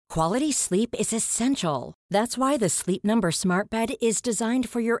Quality sleep is essential. That's why the Sleep Number Smart Bed is designed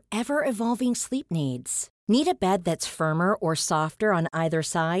for your ever-evolving sleep needs. Need a bed that's firmer or softer on either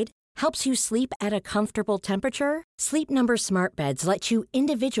side? Helps you sleep at a comfortable temperature? Sleep Number Smart Beds let you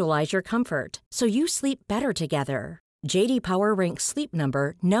individualize your comfort, so you sleep better together. J.D. Power ranks Sleep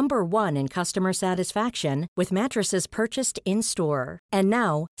Number number 1 in customer satisfaction with mattresses purchased in-store. And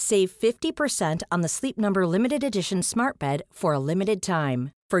now, save 50% on the Sleep Number Limited Edition Smart Bed for a limited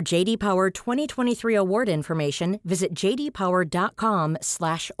time. For J.D. Power 2023 award information, visit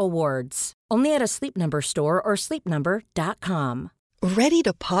jdpower.com/awards. Only at a Sleep Number store or sleepnumber.com. Ready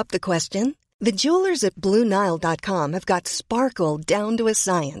to pop the question? The jewelers at BlueNile.com have got sparkle down to a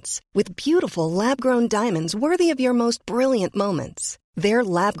science with beautiful lab-grown diamonds worthy of your most brilliant moments. Their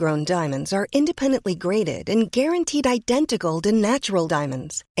lab-grown diamonds are independently graded and guaranteed identical to natural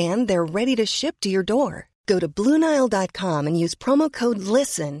diamonds, and they're ready to ship to your door. Go to BlueNile.com and use promo code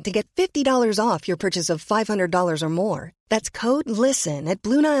LISTEN to get $50 off your purchase of $500 or more. That's code LISTEN at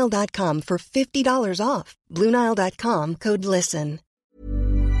BlueNile.com for $50 off. BlueNile.com, code LISTEN.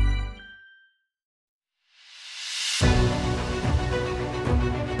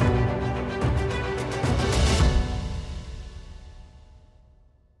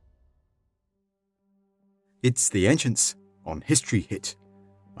 It's The Ancients on History Hit.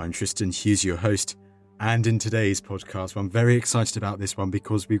 I'm Tristan Hughes, your host, and in today's podcast, I'm very excited about this one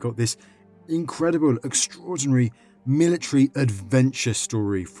because we've got this incredible, extraordinary military adventure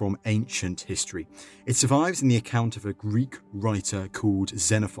story from ancient history. It survives in the account of a Greek writer called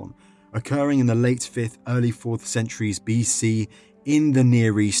Xenophon, occurring in the late 5th, early 4th centuries BC in the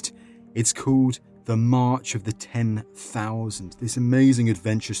Near East. It's called The March of the 10,000, this amazing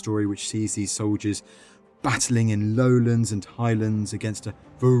adventure story which sees these soldiers battling in lowlands and highlands against a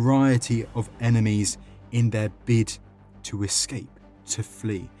variety of enemies in their bid to escape, to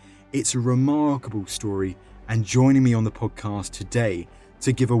flee. It's a remarkable story, and joining me on the podcast today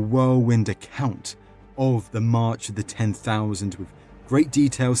to give a whirlwind account of the March of the 10,000 with great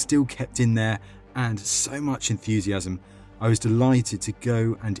details still kept in there and so much enthusiasm, I was delighted to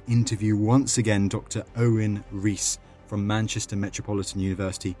go and interview once again Dr. Owen Rees from Manchester Metropolitan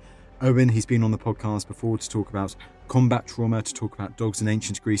University. Owen, he's been on the podcast before to talk about combat trauma, to talk about dogs in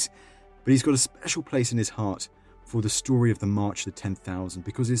ancient Greece, but he's got a special place in his heart for the story of the March of the 10,000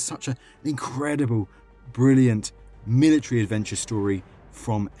 because it's such an incredible, brilliant military adventure story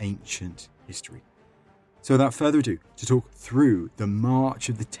from ancient history. So without further ado, to talk through the March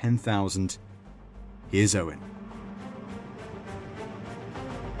of the 10,000, here's Owen.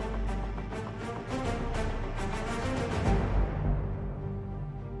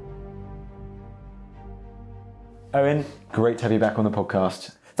 Owen, great to have you back on the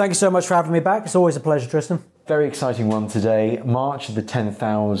podcast. Thank you so much for having me back. It's always a pleasure, Tristan. Very exciting one today. March of the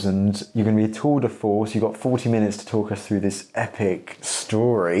 10,000. You're going to be a tour de force. You've got 40 minutes to talk us through this epic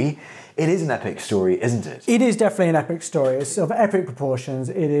story. It is an epic story, isn't it? It is definitely an epic story. It's of epic proportions.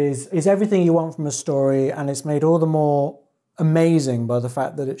 It's everything you want from a story, and it's made all the more amazing by the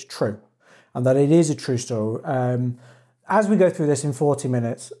fact that it's true and that it is a true story. As we go through this in 40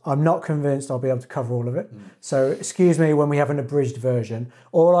 minutes, I'm not convinced I'll be able to cover all of it. So excuse me when we have an abridged version.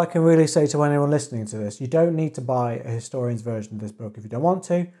 All I can really say to anyone listening to this, you don't need to buy a historian's version of this book if you don't want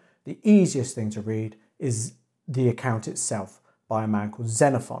to. The easiest thing to read is the account itself by a man called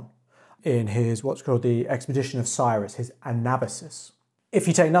Xenophon in his what's called the Expedition of Cyrus, his Anabasis. If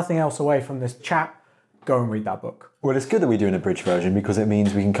you take nothing else away from this chat, go and read that book. Well, it's good that we do an abridged version because it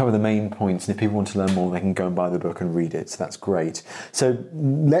means we can cover the main points, and if people want to learn more, they can go and buy the book and read it, so that's great. So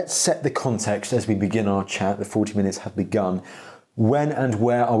let's set the context as we begin our chat. The 40 minutes have begun. When and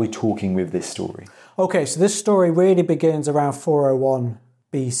where are we talking with this story? Okay, so this story really begins around 401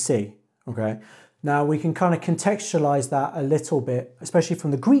 BC, okay? Now, we can kind of contextualize that a little bit, especially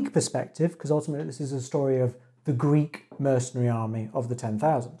from the Greek perspective, because ultimately this is a story of the Greek mercenary army of the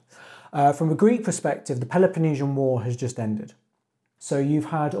 10,000. From a Greek perspective, the Peloponnesian War has just ended. So you've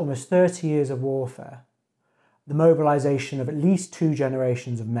had almost 30 years of warfare, the mobilization of at least 2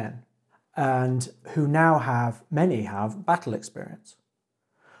 generations of men, and who now many have battle experience.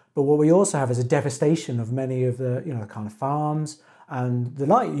 But what we also have is a devastation of many of the, kind of farms and the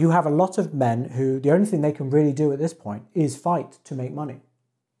like. You have a lot of men who the only thing they can really do at this point is fight to make money.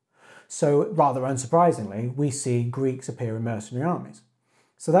 So rather unsurprisingly, we see Greeks appear in mercenary armies.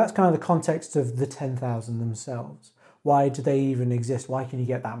 So that's kind of the context of the 10,000 themselves. Why do they even exist? Why can you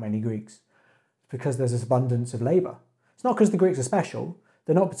get that many Greeks? It's because there's this abundance of labour. It's not because the Greeks are special.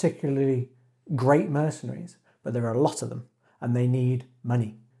 They're not particularly great mercenaries, but there are a lot of them, and they need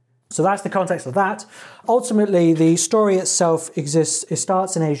money. So that's the context of that. Ultimately, the story itself exists, it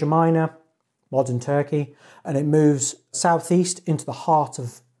starts in Asia Minor, modern Turkey, and it moves southeast into the heart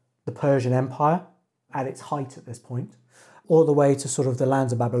of the Persian Empire at its height at this point, all the way to sort of the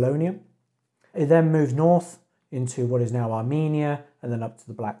lands of Babylonia. It then moves north into what is now Armenia and then up to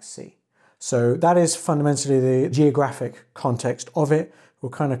the Black Sea. So that is fundamentally the geographic context of it.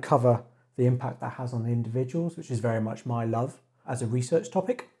 We'll kind of cover the impact that has on the individuals, which is very much my love as a research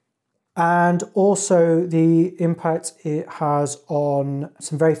topic. And also the impact it has on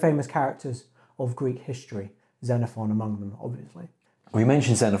some very famous characters of Greek history, Xenophon among them, obviously. We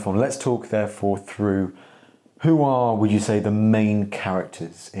mentioned Xenophon. Let's talk, therefore, through who are, would you say, the main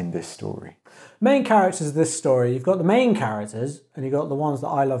characters in this story? Main characters of this story, you've got the main characters and you've got the ones that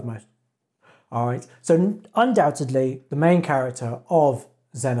I love most. All right, so undoubtedly, the main character of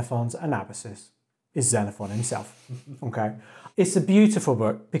Xenophon's Anabasis is Xenophon himself, okay? It's a beautiful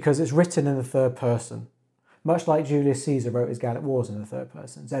book because it's written in the third person. Much like Julius Caesar wrote his Gallic Wars in the third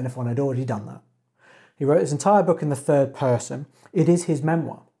person, Xenophon had already done that. He wrote his entire book in the third person. It is his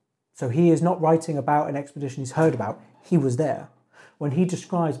memoir. So he is not writing about an expedition he's heard about. He was there. When he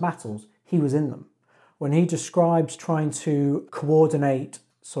describes battles, he was in them. When he describes trying to coordinate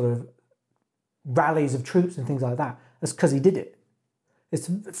sort of rallies of troops and things like that, that's because he did it. It's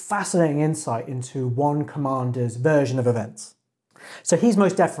a fascinating insight into one commander's version of events. So he's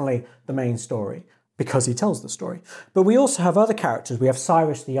most definitely the main story because he tells the story. But we also have other characters. We have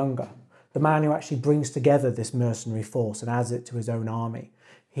Cyrus the Younger, the man who actually brings together this mercenary force and adds it to his own army.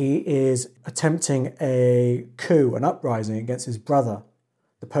 He is attempting a coup, an uprising against his brother,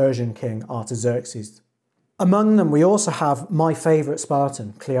 the Persian king Artaxerxes. Among them, we also have my favourite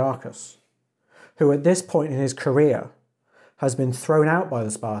Spartan, Clearchus, who at this point in his career has been thrown out by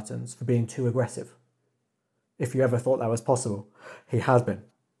the Spartans for being too aggressive. If you ever thought that was possible, he has been.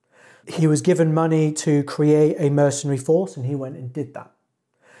 He was given money to create a mercenary force and he went and did that.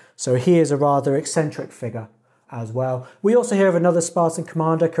 So he is a rather eccentric figure as well. We also hear of another Spartan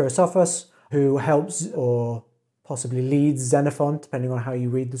commander, Chrysophus, who helps or possibly leads Xenophon, depending on how you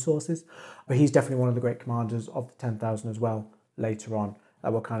read the sources. But he's definitely one of the great commanders of the 10,000 as well later on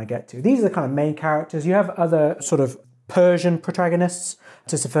that we'll kind of get to. These are the kind of main characters. You have other sort of Persian protagonists,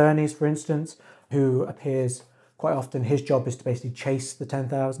 Tissaphernes, for instance, who appears quite often. His job is to basically chase the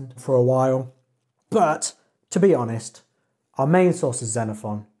 10,000 for a while. But to be honest, our main source is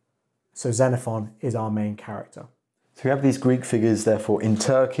Xenophon. So Xenophon is our main character. So we have these Greek figures, therefore, in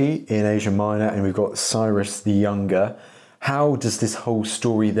Turkey, in Asia Minor, and we've got Cyrus the Younger. How does this whole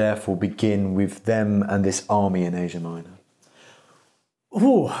story, therefore, begin with them and this army in Asia Minor?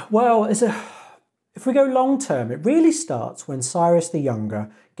 Ooh, well, if we go long term, it really starts when Cyrus the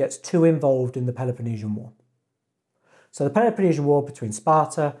Younger gets too involved in the Peloponnesian War. So the Peloponnesian War between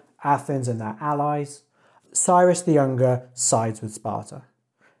Sparta, Athens and their allies, Cyrus the Younger sides with Sparta.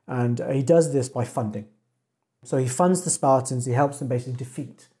 And he does this by funding. So he funds the Spartans, he helps them basically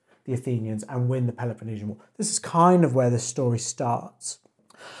defeat the Athenians and win the Peloponnesian War. This is kind of where the story starts.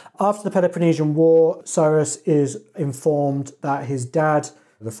 After the Peloponnesian War, Cyrus is informed that his dad,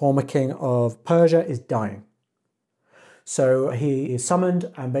 the former king of Persia, is dying. So he is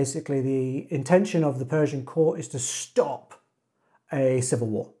summoned, and basically the intention of the Persian court is to stop a civil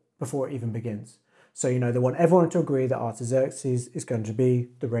war before it even begins. So, they want everyone to agree that Artaxerxes is going to be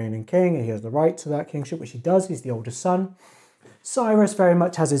the reigning king, and he has the right to that kingship, which he does. He's the oldest son. Cyrus very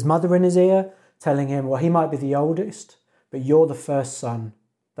much has his mother in his ear, telling him, well, he might be the oldest, but you're the first son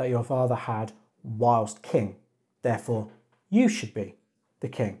that your father had whilst king. Therefore, you should be the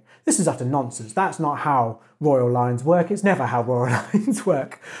king. This is utter nonsense. That's not how royal lines work. It's never how royal lines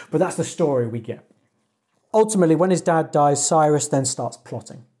work. But that's the story we get. Ultimately, when his dad dies, Cyrus then starts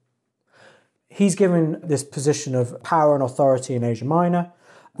plotting. He's given this position of power and authority in Asia Minor,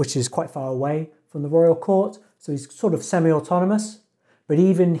 which is quite far away from the royal court. So he's sort of semi-autonomous. But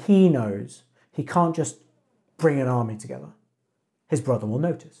even he knows he can't just bring an army together. His brother will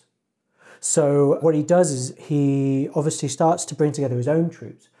notice. So what he does is he obviously starts to bring together his own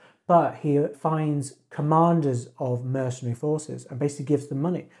troops, but he finds commanders of mercenary forces and basically gives them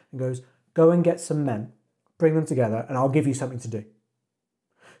money and goes, go and get some men, bring them together, and I'll give you something to do.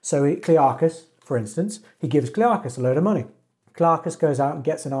 So Clearchus, for instance, he gives Clearchus a load of money. Clearchus goes out and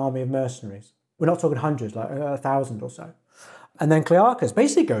gets an army of mercenaries. We're not talking hundreds, like 1,000 or so. And then Clearchus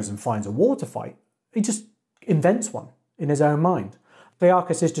basically goes and finds a war to fight. He just invents one in his own mind.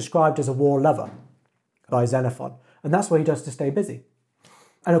 Clearchus is described as a war lover by Xenophon, and that's what he does to stay busy.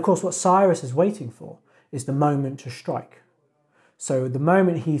 And of course, what Cyrus is waiting for is the moment to strike. So the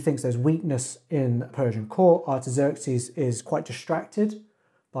moment he thinks there's weakness in Persian court, Artaxerxes is quite distracted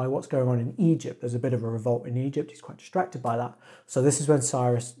by what's going on in Egypt. There's a bit of a revolt in Egypt. He's quite distracted by that. So this is when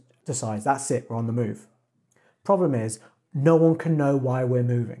Cyrus decides, that's it, we're on the move. Problem is, no one can know why we're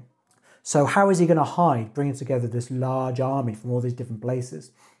moving. So how is he going to hide, bringing together this large army from all these different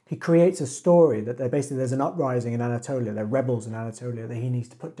places? He creates a story that there's an uprising in Anatolia, there are rebels in Anatolia that he needs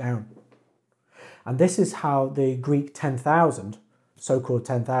to put down. And this is how the Greek 10,000, so-called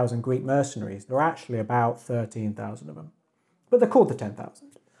 10,000 Greek mercenaries, there are actually about 13,000 of them, but they're called the 10,000.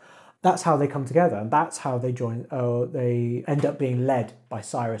 That's how they come together, and that's how they join. They end up being led by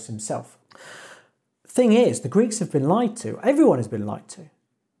Cyrus himself. Thing is, the Greeks have been lied to. Everyone has been lied to,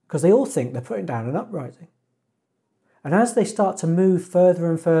 because they all think they're putting down an uprising. And as they start to move further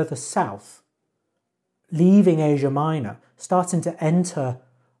and further south, leaving Asia Minor, starting to enter,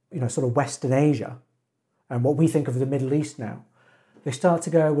 sort of Western Asia, and what we think of the Middle East now, they start to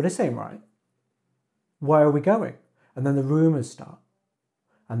go, well, this ain't right. Where are we going? And then the rumours start.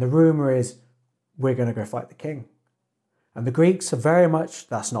 And the rumour is, we're going to go fight the king. And the Greeks are very much,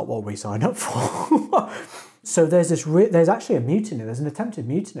 that's not what we signed up for. So there's actually a mutiny, there's an attempted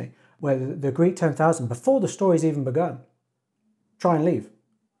mutiny, where the Greek 10,000, before the story's even begun, try and leave.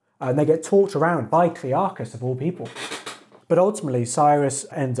 And they get talked around by Clearchus, of all people. But ultimately, Cyrus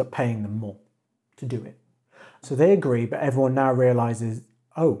ends up paying them more to do it. So they agree, but everyone now realises,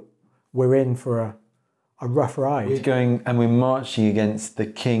 oh, we're in for a rough ride. We're going and we're marching against the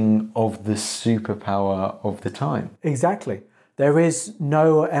king of the superpower of the time. Exactly. There is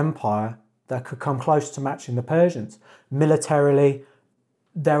no empire that could come close to matching the Persians. Militarily,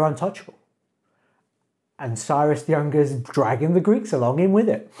 they're untouchable. And Cyrus the Younger is dragging the Greeks along in with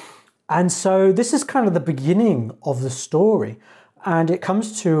it. And so this is kind of the beginning of the story. And it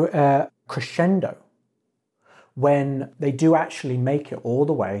comes to a crescendo when they do actually make it all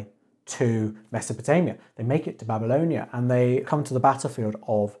the way to Mesopotamia. They make it to Babylonia and they come to the battlefield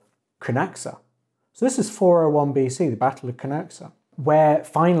of Cunaxa. So this is 401 BC, the Battle of Cunaxa, where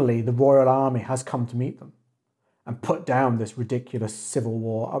finally the royal army has come to meet them and put down this ridiculous civil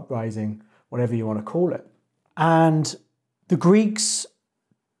war, uprising, whatever you want to call it. And the Greeks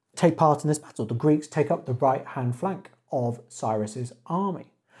take part in this battle. The Greeks take up the right-hand flank of Cyrus's army.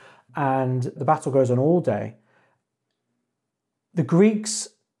 And the battle goes on all day. The Greeks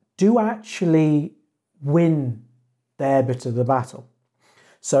do actually win their bit of the battle.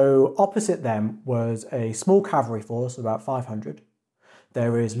 So opposite them was a small cavalry force, about 500.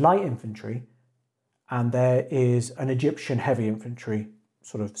 There is light infantry, and there is an Egyptian heavy infantry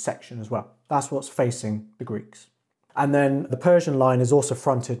sort of section as well. That's what's facing the Greeks. And then the Persian line is also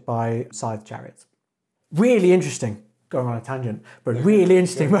fronted by scythe chariots. Really interesting, going on a tangent, but really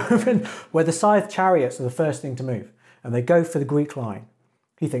interesting moment where the scythe chariots are the first thing to move, and they go for the Greek line.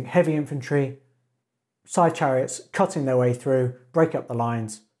 You think heavy infantry, scythe chariots cutting their way through, break up the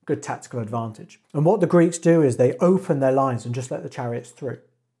lines, good tactical advantage. And what the Greeks do is they open their lines and just let the chariots through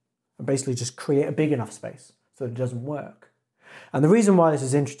and basically just create a big enough space so that it doesn't work. And the reason why this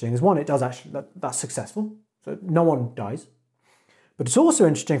is interesting is, one, it does actually, that's successful, so no one dies. But it's also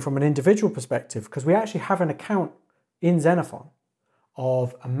interesting from an individual perspective because we actually have an account in Xenophon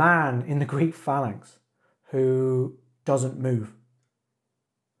of a man in the Greek phalanx who doesn't move.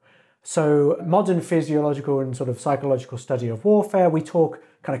 So modern physiological and sort of psychological study of warfare, we talk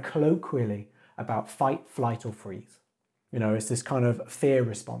kind of colloquially about fight, flight or freeze. It's this kind of fear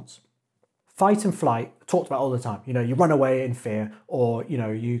response. Fight and flight, talked about all the time. You run away in fear, or,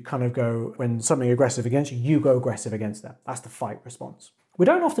 you kind of go, when something aggressive against you, you go aggressive against them. That's the fight response. We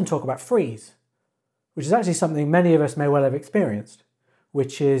don't often talk about freeze, which is actually something many of us may well have experienced,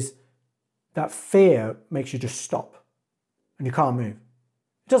 which is that fear makes you just stop and you can't move.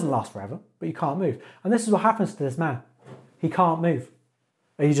 It doesn't last forever, but you can't move. And this is what happens to this man. He can't move.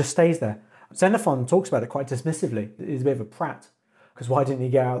 He just stays there. Xenophon talks about it quite dismissively. He's a bit of a prat, because why didn't he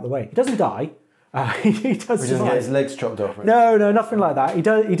get out of the way? He doesn't die. He does. He doesn't get his legs chopped off. Right? No, nothing like that. He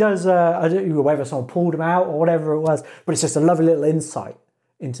does. I don't know whether someone pulled him out or whatever it was, but it's just a lovely little insight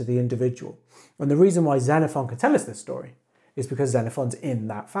into the individual. And the reason why Xenophon can tell us this story is because Xenophon's in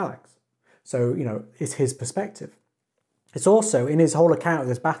that phalanx. So, it's his perspective. It's also, in his whole account of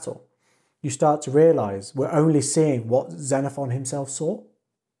this battle, you start to realise we're only seeing what Xenophon himself saw.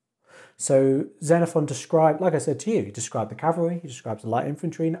 So Xenophon described, like I said to you, he described the cavalry, he describes the light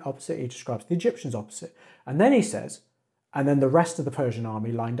infantry opposite, he describes the Egyptians opposite. And then he says, and then the rest of the Persian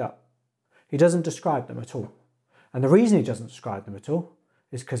army lined up. He doesn't describe them at all. And the reason he doesn't describe them at all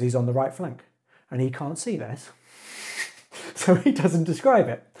is because he's on the right flank and he can't see theirs. So he doesn't describe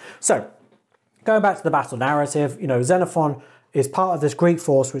it. So, going back to the battle narrative, Xenophon is part of this Greek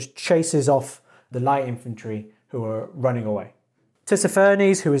force which chases off the light infantry who are running away.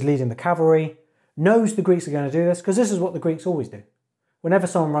 Tissaphernes, who is leading the cavalry, knows the Greeks are going to do this because this is what the Greeks always do. Whenever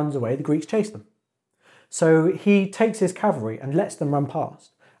someone runs away, the Greeks chase them. So he takes his cavalry and lets them run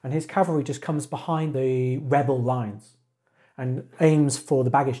past, and his cavalry just comes behind the rebel lines and aims for the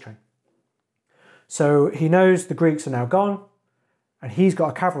baggage train. So he knows the Greeks are now gone, and he's got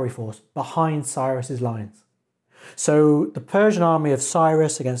a cavalry force behind Cyrus's lines. So the Persian army of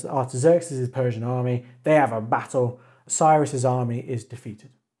Cyrus against Artaxerxes' Persian army, they have a battle. Cyrus's army is defeated.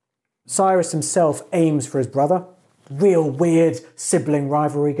 Cyrus himself aims for his brother. Real weird sibling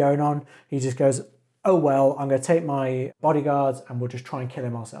rivalry going on. He just goes, oh well, I'm going to take my bodyguards and we'll just try and kill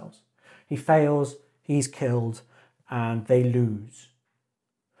him ourselves. He fails, he's killed, and they lose.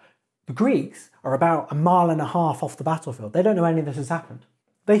 The Greeks are about 1.5 miles off the battlefield. They don't know any of this has happened.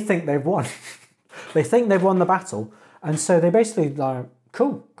 They think they've won. They think they've won the battle, and so they basically like,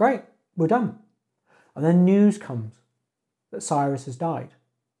 cool, great, we're done. And then news comes that Cyrus has died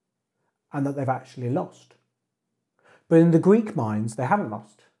and that they've actually lost. But in the Greek minds, they haven't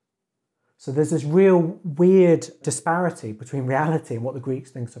lost. So there's this real weird disparity between reality and what the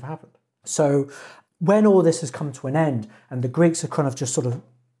Greeks think have happened. So when all this has come to an end and the Greeks are kind of just sort of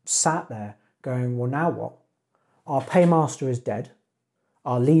sat there going, well, now what? Our paymaster is dead.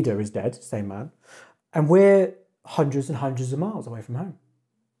 Our leader is dead, same man. And we're hundreds and hundreds of miles away from home.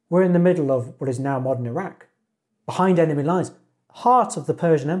 We're in the middle of what is now modern Iraq, behind enemy lines, heart of the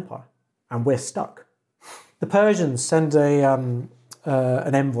Persian Empire, and we're stuck. The Persians send an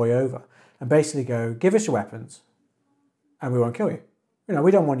envoy over and basically go, give us your weapons and we won't kill you. You know,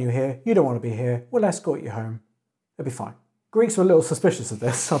 we don't want you here. You don't want to be here. We'll escort you home. It'll be fine. Greeks were a little suspicious of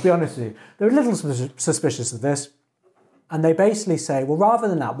this, I'll be honest with you. They were a little suspicious of this. And they basically say, well, rather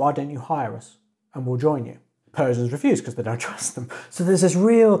than that, why don't you hire us and we'll join you? Persians refuse because they don't trust them. So there's this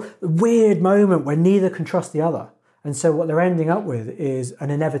real weird moment where neither can trust the other. And so what they're ending up with is an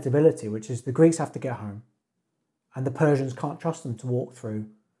inevitability, which is the Greeks have to get home and the Persians can't trust them to walk through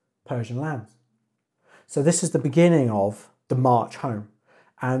Persian lands. So this is the beginning of the march home.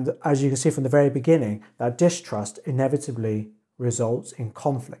 And as you can see from the very beginning, that distrust inevitably results in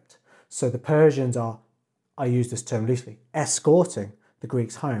conflict. So the Persians are, I use this term loosely, escorting the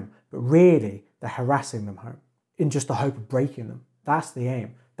Greeks home, but really they're harassing them home in just the hope of breaking them. That's the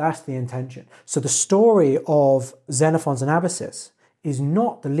aim. That's the intention. So the story of Xenophon's Anabasis is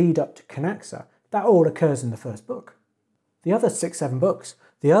not the lead up to Canaxa. That all occurs in the first book. The other 6, 7 books,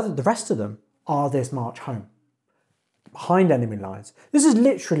 the rest of them are this march home, behind enemy lines. This is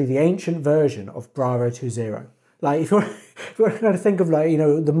literally the ancient version of Bravo 2-0. Like if you're going to think of like, you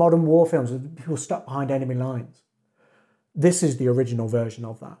know, the modern war films with people stuck behind enemy lines, this is the original version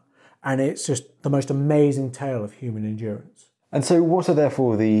of that. And it's just the most amazing tale of human endurance. And so what are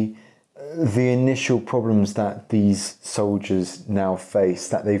therefore the initial problems that these soldiers now face,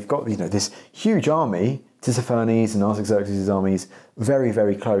 that they've got, you know, this huge army, Tissaphernes and Artaxerxes' armies, very,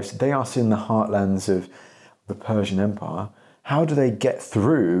 very close. They are still in the heartlands of the Persian Empire. How do they get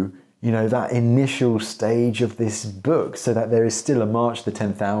through, you know, that initial stage of this book so that there is still a march to the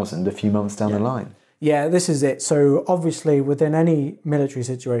 10,000 a few months down the line? Yeah, this is it. So obviously within any military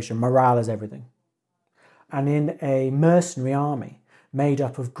situation, morale is everything. And in a mercenary army made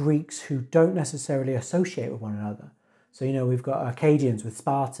up of Greeks who don't necessarily associate with one another. So, you know, we've got Arcadians with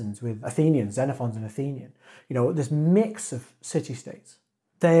Spartans, with Athenians, Xenophon's an Athenian. You know, this mix of city-states.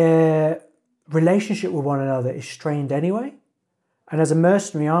 Their relationship with one another is strained anyway. And as a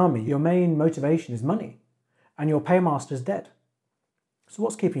mercenary army, your main motivation is money. And your paymaster is dead. So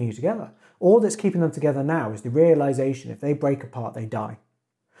what's keeping you together? All that's keeping them together now is the realization if they break apart, they die.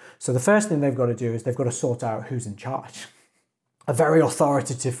 So the first thing they've got to do is they've got to sort out who's in charge. A very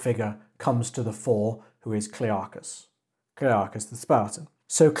authoritative figure comes to the fore, who is Clearchus. Clearchus the Spartan.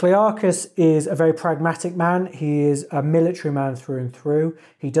 So Clearchus is a very pragmatic man. He is a military man through and through.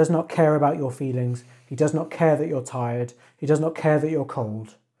 He does not care about your feelings. He does not care that you're tired. He does not care that you're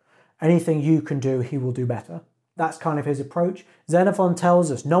cold. Anything you can do, he will do better. That's kind of his approach. Xenophon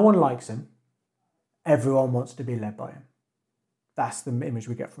tells us no one likes him. Everyone wants to be led by him. That's the image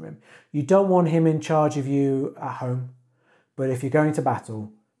we get from him. You don't want him in charge of you at home, but if you're going to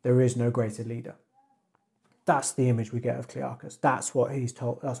battle, there is no greater leader. That's the image we get of Clearchus. That's what he's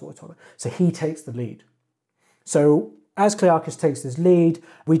told. That's what we're told. So he takes the lead. So as Clearchus takes this lead,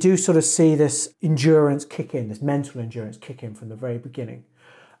 we do sort of see this endurance kick in, this mental endurance kick in from the very beginning.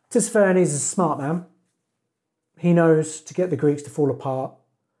 Tissaphernes is a smart man. He knows to get the Greeks to fall apart,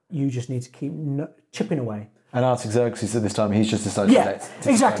 you just need to keep chipping away. And Artaxerxes at this time, he's just decided to let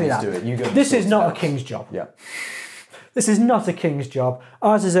exactly that. do it. You go this is not a king's job. Yeah. This is not a king's job.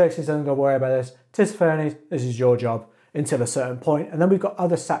 Artaxerxes doesn't go worry about this. Tissaphernes, this is your job. until a certain point. And then we've got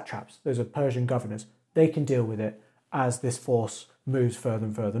other satraps. Those are Persian governors. They can deal with it as this force moves further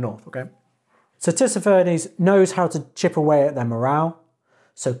and further north, okay? So Tissaphernes knows how to chip away at their morale.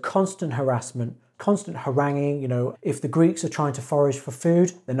 So constant harassment, constant haranguing, if the Greeks are trying to forage for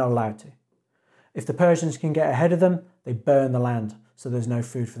food, they're not allowed to. If the Persians can get ahead of them, they burn the land, so there's no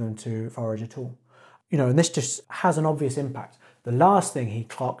food for them to forage at all. And this just has an obvious impact. The last thing he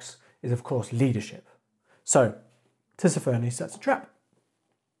clocks is, of course, leadership. So Tissaphernes sets a trap.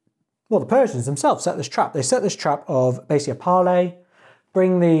 Well, the Persians themselves set this trap. They set this trap of basically a parley,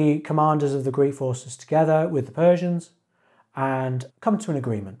 bring the commanders of the Greek forces together with the Persians and come to an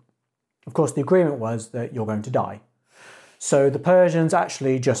agreement. Of course, the agreement was that you're going to die. So the Persians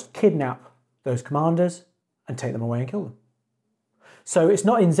actually just kidnap those commanders and take them away and kill them. So it's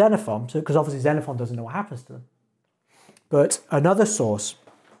not in Xenophon, because obviously Xenophon doesn't know what happens to them. But another source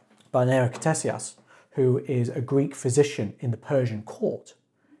by Neoptesias, who is a Greek physician in the Persian court,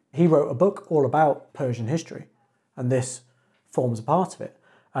 he wrote a book all about Persian history, and this forms a part of it,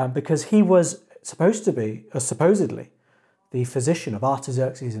 because he was supposed to be, supposedly, the physician of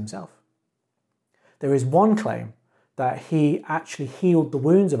Artaxerxes himself. There is one claim that he actually healed the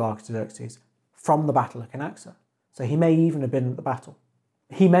wounds of Artaxerxes from the Battle of Canaxa. So he may even have been at the battle.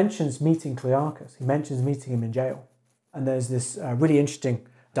 He mentions meeting Clearchus. He mentions meeting him in jail. And there's this really interesting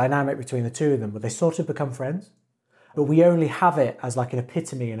dynamic between the two of them, where they sort of become friends. But we only have it as like an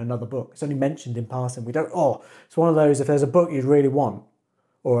epitome in another book. It's only mentioned in passing. We don't, it's one of those, if there's a book you'd really want,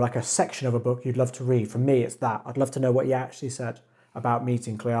 or like a section of a book you'd love to read, for me it's that. I'd love to know what he actually said about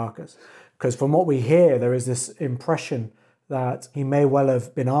meeting Clearchus. Because from what we hear, there is this impression that he may well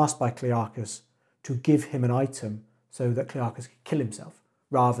have been asked by Clearchus to give him an item so that Clearchus could kill himself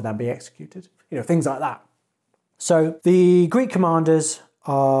rather than be executed. Things like that. So the Greek commanders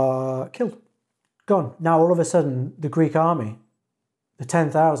are killed, gone. Now all of a sudden the Greek army, the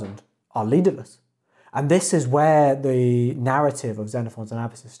 10,000, are leaderless. And this is where the narrative of Xenophon's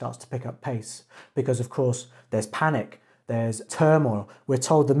Anabasis starts to pick up pace, because of course there's panic, there's turmoil. We're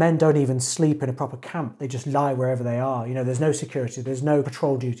told the men don't even sleep in a proper camp. They just lie wherever they are. There's no security, there's no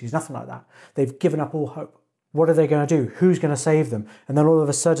patrol duties, nothing like that. They've given up all hope. What are they going to do? Who's going to save them? And then all of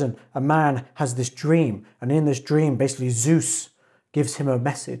a sudden, a man has this dream. And in this dream, basically Zeus gives him a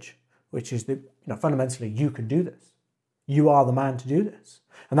message, which is that, fundamentally, you can do this. You are the man to do this.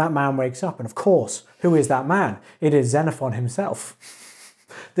 And that man wakes up. And of course, who is that man? It is Xenophon himself.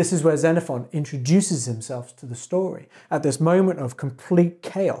 This is where Xenophon introduces himself to the story. At this moment of complete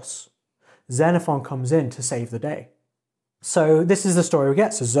chaos, Xenophon comes in to save the day. So this is the story we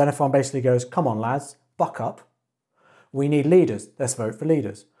get. So Xenophon basically goes, come on, lads, buck up. We need leaders. Let's vote for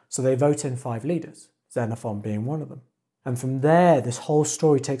leaders. So they vote in 5 leaders, Xenophon being one of them. And from there, this whole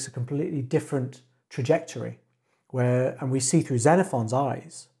story takes a completely different trajectory, and we see through Xenophon's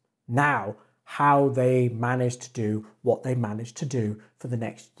eyes now how they managed to do what they managed to do for the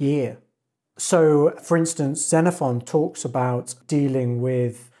next year. So, for instance, Xenophon talks about dealing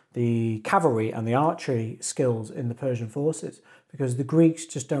with the cavalry and the archery skills in the Persian forces, because the Greeks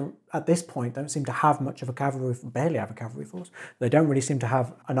just don't, at this point, don't seem to have much of a cavalry, barely have a cavalry force. They don't really seem to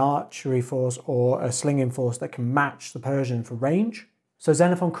have an archery force or a slinging force that can match the Persian for range. So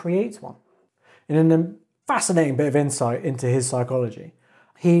Xenophon creates one. And in a fascinating bit of insight into his psychology,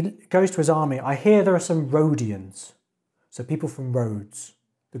 he goes to his army. I hear there are some Rhodians, so people from Rhodes,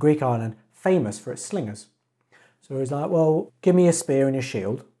 the Greek island, famous for its slingers. So he's like, well, give me a spear and a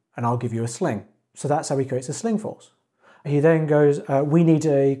shield, and I'll give you a sling. So that's how he creates a sling force. He then goes, we need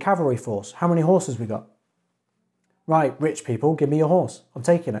a cavalry force. How many horses we got? Right, rich people, give me a horse. I'm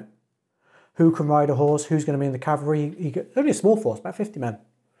taking it. Who can ride a horse? Who's going to be in the cavalry? He goes, only a small force, about 50 men.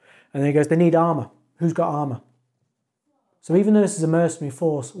 And then he goes, they need armour. Who's got armour? So even though this is a mercenary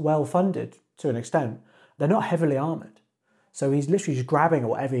force, well funded to an extent, they're not heavily armoured. So he's literally just grabbing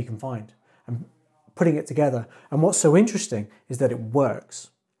whatever he can find and putting it together. And what's so interesting is that it works.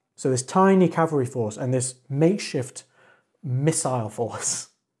 So this tiny cavalry force and this makeshift missile force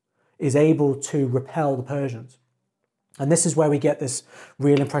is able to repel the Persians. And this is where we get this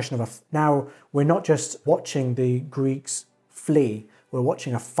real impression of now we're not just watching the Greeks flee, we're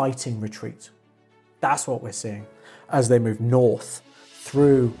watching a fighting retreat. That's what we're seeing as they move north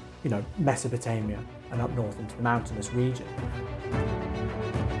through, Mesopotamia and up north into the mountainous region.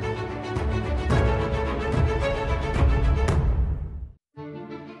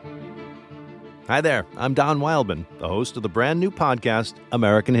 Hi there, I'm Don Wildman, the host of the brand new podcast,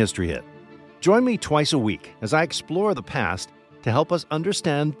 American History Hit. Join me twice a week as I explore the past to help us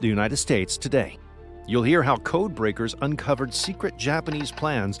understand the United States today. You'll hear how code breakers uncovered secret Japanese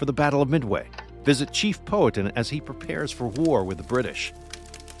plans for the Battle of Midway, Visit Chief Powhatan as he prepares for war with the British.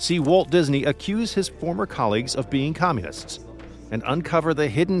 See Walt Disney accuse his former colleagues of being communists, and uncover the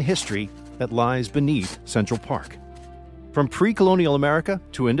hidden history that lies beneath Central Park. From pre-colonial America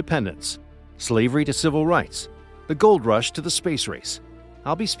to independence, slavery to civil rights, the gold rush to the space race,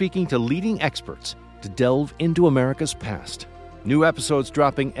 I'll be speaking to leading experts to delve into America's past. New episodes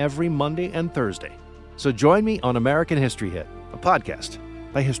dropping every Monday and Thursday. So join me on American History Hit, a podcast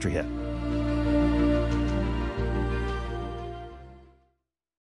by History Hit.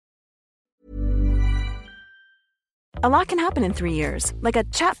 A lot can happen in 3 years, like a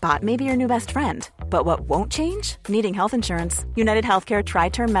chatbot may be your new best friend. But what won't change? Needing health insurance. United Healthcare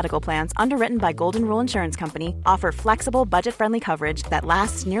Tri-Term Medical Plans, underwritten by Golden Rule Insurance Company, offer flexible, budget-friendly coverage that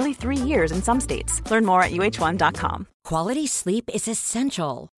lasts nearly 3 years in some states. Learn more at uh1.com. Quality sleep is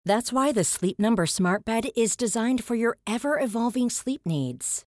essential. That's why the Sleep Number Smart Bed is designed for your ever-evolving sleep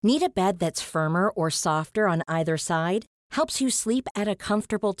needs. Need a bed that's firmer or softer on either side? Helps you sleep at a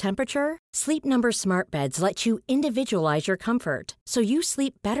comfortable temperature? Sleep Number Smart Beds let you individualize your comfort, so you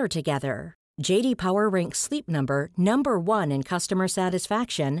sleep better together. J.D. Power ranks Sleep Number number 1 in customer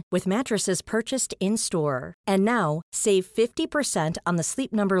satisfaction with mattresses purchased in-store. And now, save 50% on the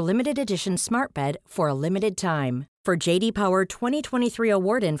Sleep Number Limited Edition Smart Bed for a limited time. For J.D. Power 2023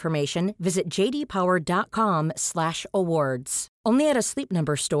 award information, visit jdpower.com/awards. Only at a Sleep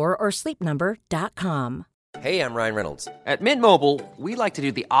Number store or sleepnumber.com. Hey, I'm Ryan Reynolds. At Mint Mobile, we like to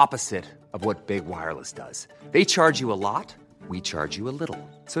do the opposite of what Big Wireless does. They charge you a lot, we charge you a little.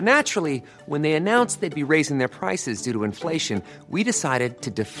 So naturally, when they announced they'd be raising their prices due to inflation, we decided to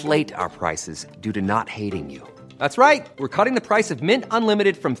deflate our prices due to not hating you. That's right. We're cutting the price of Mint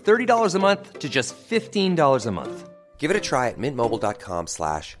Unlimited from $30 a month to just $15 a month. Give it a try at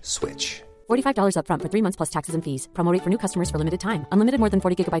mintmobile.com/switch. $45 up front for 3 months plus taxes and fees. Promo rate for new customers for limited time. Unlimited more than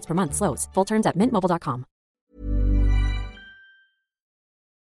 40 gigabytes per month. Slows full terms at mintmobile.com.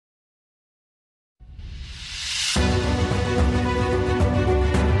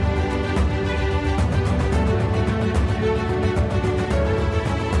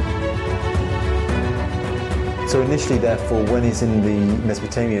 So initially, therefore, when he's in the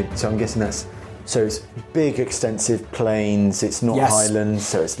Mesopotamia, so I'm guessing it's big, extensive plains, it's not highlands,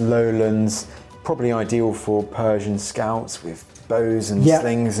 so it's lowlands, probably ideal for Persian scouts with bows and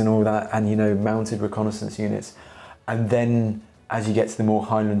slings and all that, and, mounted reconnaissance units. And then as you get to the more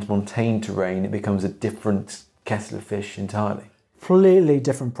highland montane terrain, it becomes a different kettle of fish entirely. Completely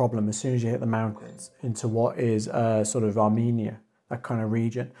different problem as soon as you hit the mountains into what is sort of Armenia, that kind of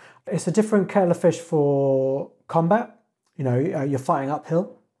region. It's a different kettle of fish for combat. You're fighting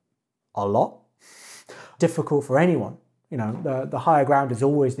uphill a lot. Difficult for anyone. The higher ground is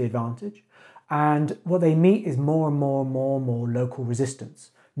always the advantage. And what they meet is more and more local resistance.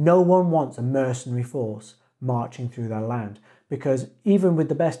 No one wants a mercenary force marching through their land, because even with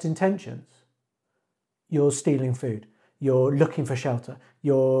the best intentions, you're stealing food, you're looking for shelter,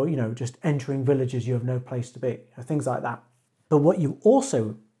 you're just entering villages you have no place to be, things like that. But what you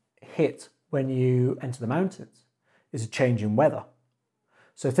also hit when you enter the mountains is a change in weather.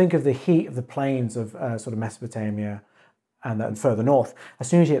 So think of the heat of the plains of sort of Mesopotamia and then further north. As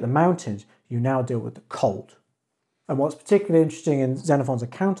soon as you hit the mountains, you now deal with the cold. And what's particularly interesting in Xenophon's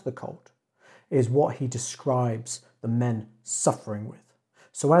account of the cold is what he describes the men suffering with.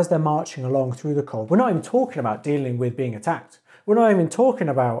 So as they're marching along through the cold, we're not even talking about dealing with being attacked. We're not even talking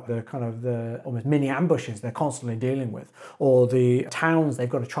about the almost mini ambushes they're constantly dealing with, or the towns they've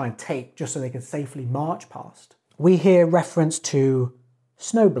got to try and take just so they can safely march past. We hear reference to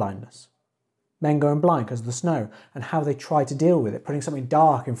snow blindness. Men going blind because of the snow, and how they try to deal with it, putting something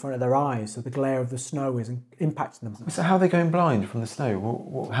dark in front of their eyes so the glare of the snow is impacting them. So how are they going blind from the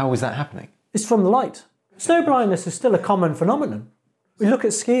snow? How is that happening? It's from the light. Snow blindness is still a common phenomenon. We look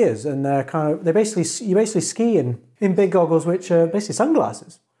at skiers and you basically ski in big goggles which are basically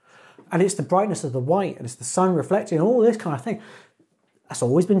sunglasses. And it's the brightness of the white and it's the sun reflecting and all this kind of thing. That's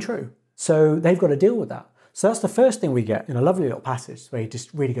always been true. So they've got to deal with that. So that's the first thing we get in a lovely little passage where he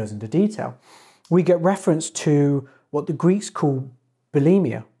just really goes into detail. We get reference to what the Greeks call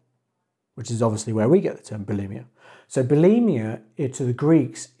bulimia, which is obviously where we get the term bulimia. So bulimia to the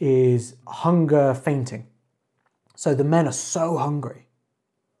Greeks is hunger fainting. So the men are so hungry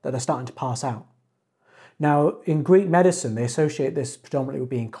that they're starting to pass out. Now, in Greek medicine, they associate this predominantly with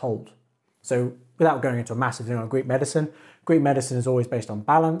being cold. So without going into a massive thing on Greek medicine is always based on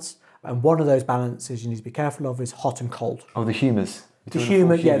balance. And one of those balances you need to be careful of is hot and cold. Oh, the humours. The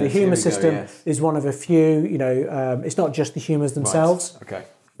humour system is one of a few. It's not just the humours themselves, right. Okay,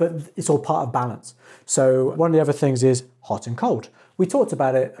 but it's all part of balance. So one of the other things is hot and cold. We talked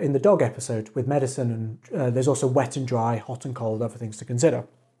about it in the dog episode with medicine, and there's also wet and dry, hot and cold, other things to consider.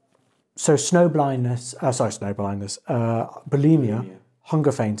 So bulimia,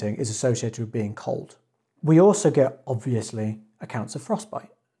 hunger fainting, is associated with being cold. We also get, obviously, accounts of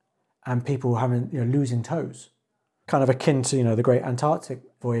frostbite and people having, losing toes, kind of akin to, the great Antarctic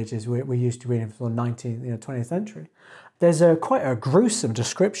voyages we used to read from the 19th, 20th century. There's quite a gruesome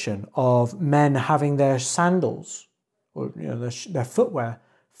description of men having their sandals or their footwear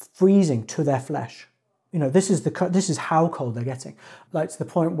freezing to their flesh. This is how cold they're getting, like to the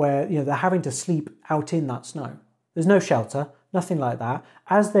point where they're having to sleep out in that snow. There's no shelter, nothing like that.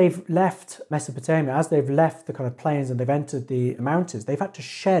 As they've left Mesopotamia, as they've left the kind of plains and they've entered the mountains, they've had to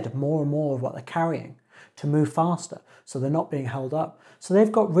shed more and more of what they're carrying to move faster, so they're not being held up. So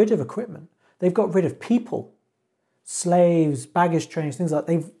they've got rid of equipment, they've got rid of people, slaves, baggage trains, things like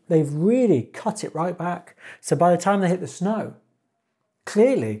that. They've really cut it right back. So by the time they hit the snow,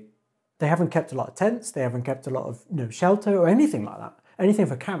 clearly they haven't kept a lot of tents, they haven't kept a lot of shelter or anything like that, anything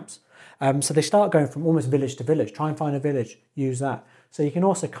for camps. So they start going from almost village to village, try and find a village, use that. So you can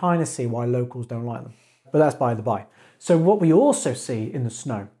also kind of see why locals don't like them. But that's by the by. So what we also see in the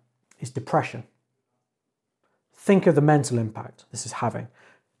snow is depression. Think of the mental impact this is having.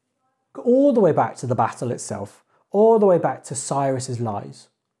 All the way back to the battle itself, all the way back to Cyrus's lies.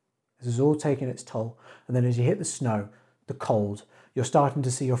 This is all taking its toll. And then as you hit the snow, the cold, you're starting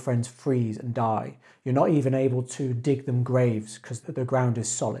to see your friends freeze and die. You're not even able to dig them graves because the ground is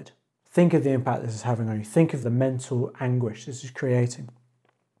solid. Think of the impact this is having on you. Think of the mental anguish this is creating.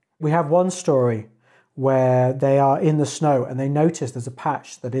 We have one story where they are in the snow and they notice there's a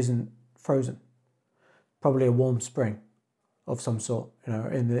patch that isn't frozen. Probably a warm spring of some sort,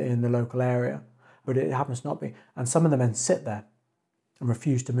 in the local area, but it happens to not be. And some of the men sit there and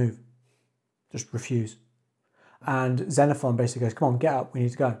refuse to move, just refuse. And Xenophon basically goes, "Come on, get up, we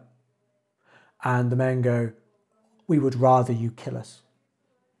need to go." And the men go, "We would rather you kill us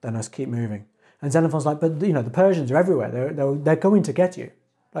than us keep moving." And Xenophon's like, "But the Persians are everywhere. They're going to get you.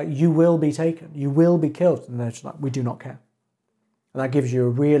 Like, you will be taken, you will be killed." And they're just like, "We do not care." And that gives you a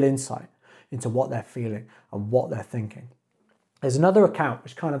real insight into what they're feeling and what they're thinking. There's another account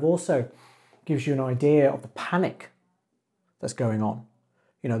which kind of also gives you an idea of the panic that's going on.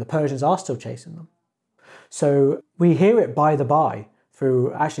 The Persians are still chasing them. So we hear it by the by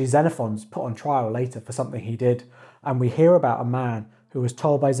through, actually, Xenophon's put on trial later for something he did. And we hear about a man who was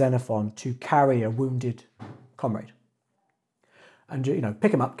told by Xenophon to carry a wounded comrade. And,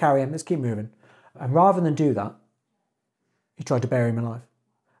 pick him up, carry him, let's keep moving. And rather than do that, he tried to bury him alive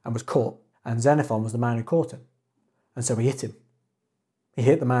and was caught. And Xenophon was the man who caught him. And so he hit him. He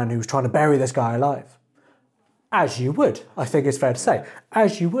hit the man who was trying to bury this guy alive. As you would, I think it's fair to say.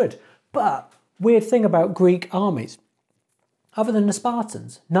 As you would. But weird thing about Greek armies, other than the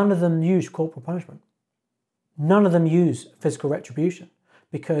Spartans, none of them use corporal punishment. None of them use physical retribution,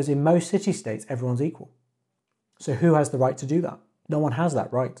 because in most city-states, everyone's equal. So who has the right to do that? No one has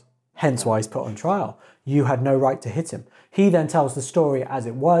that right. Hence why he's put on trial. You had no right to hit him. He then tells the story as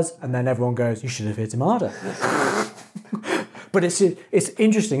it was, and then everyone goes, "You should have hit him harder." But it's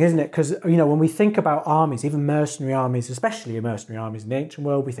interesting, isn't it? Because, when we think about armies, even mercenary armies, especially mercenary armies in the ancient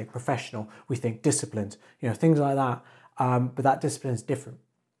world, we think professional, we think disciplined, things like that. But that discipline is different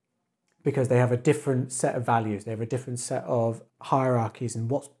because they have a different set of values. They have a different set of hierarchies and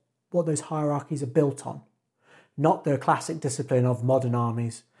what those hierarchies are built on. Not the classic discipline of modern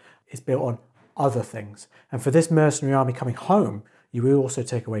armies. It's built on other things. And for this mercenary army coming home, you will also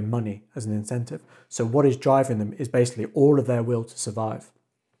take away money as an incentive. So what is driving them is basically all of their will to survive.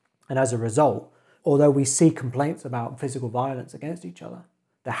 And as a result, although we see complaints about physical violence against each other,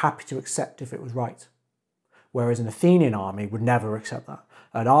 they're happy to accept if it was right. Whereas an Athenian army would never accept that.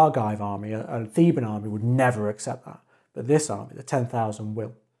 An Argive army, a Theban army would never accept that. But this army, the 10,000,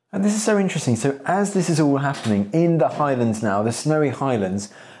 will. And this is so interesting. So as this is all happening in the Highlands now, the snowy Highlands,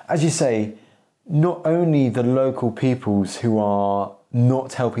 as you say, not only the local peoples who are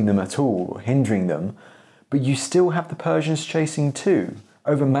not helping them at all, hindering them, but you still have the Persians chasing too,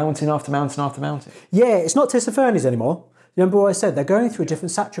 over mountain after mountain after mountain. Yeah, it's not Tissaphernes anymore. Remember what I said? They're going through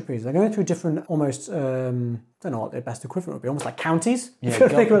different satrapies. They're going through different, almost, I don't know what their best equivalent would be, almost like counties. Yeah,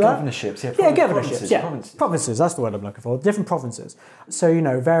 governorships. Provinces. Provinces, that's the word I'm looking for. Different provinces. So,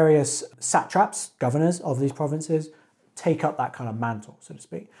 various satraps, governors of these provinces, take up that kind of mantle, so to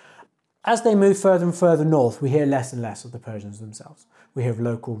speak. As they move further and further north, we hear less and less of the Persians themselves. We hear of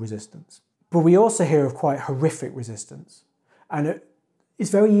local resistance. But we also hear of quite horrific resistance. And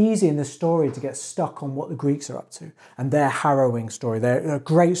it's very easy in this story to get stuck on what the Greeks are up to and their harrowing story, their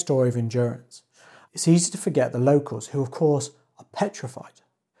great story of endurance. It's easy to forget the locals, who of course are petrified.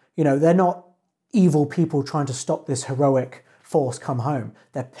 You know, they're not evil people trying to stop this heroic force come home.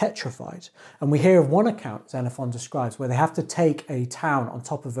 They're petrified. And we hear of one account Xenophon describes where they have to take a town on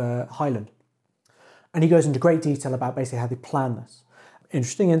top of a highland. And he goes into great detail about basically how they plan this.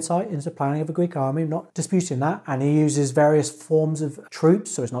 Interesting insight into planning of a Greek army, not disputing that. And he uses various forms of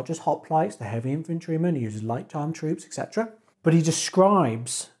troops, so it's not just hoplites, the heavy infantrymen, he uses light armed troops, etc. But he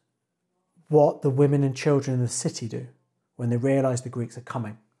describes what the women and children in the city do when they realise the Greeks are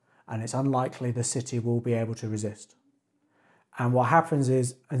coming. And it's unlikely the city will be able to resist. And what happens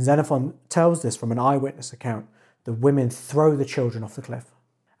is, and Xenophon tells this from an eyewitness account, the women throw the children off the cliff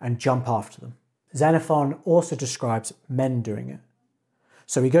and jump after them. Xenophon also describes men doing it.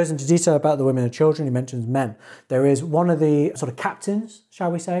 So he goes into detail about the women and children, he mentions men. There is one of the sort of captains,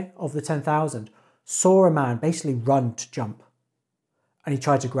 shall we say, of the 10,000, saw a man basically run to jump. And he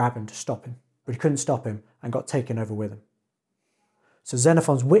tried to grab him to stop him, but he couldn't stop him and got taken over with him. So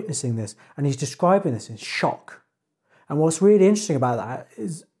Xenophon's witnessing this and he's describing this in shock. And what's really interesting about that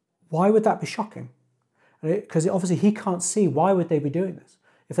is, why would that be shocking? Because obviously he can't see, why would they be doing this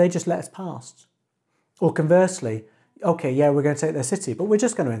if they just let us pass? Or conversely, okay, yeah, we're going to take their city, but we're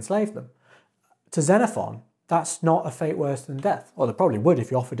just going to enslave them. To Xenophon, that's not a fate worse than death. Well, they probably would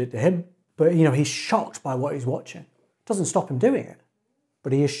if you offered it to him. But, you know, he's shocked by what he's watching. It doesn't stop him doing it,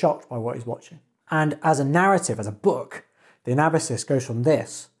 but he is shocked by what he's watching. And as a narrative, as a book, the Anabasis goes from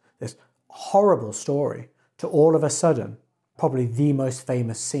this horrible story, to all of a sudden, probably the most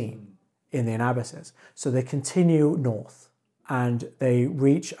famous scene in the Anabasis. So they continue north and they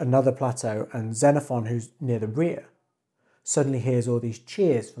reach another plateau, and Xenophon, who's near the rear, suddenly hears all these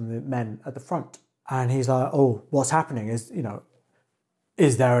cheers from the men at the front. And he's like, oh, what's happening? Is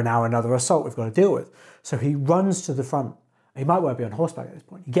there now another assault we've got to deal with? So he runs to the front. He might well be on horseback at this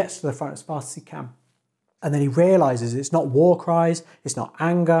point. He gets to the front as fast as he can. And then he realizes it's not war cries, it's not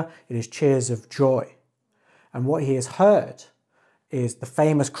anger, it is cheers of joy. And what he has heard is the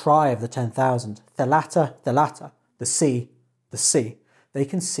famous cry of the 10,000, Thelata, Thelata, the sea, the sea. They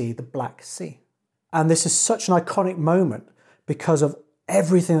can see the Black Sea. And this is such an iconic moment because of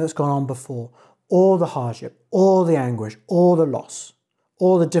everything that's gone on before, all the hardship, all the anguish, all the loss,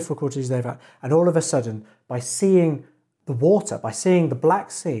 all the difficulties they've had. And all of a sudden, by seeing the water, by seeing the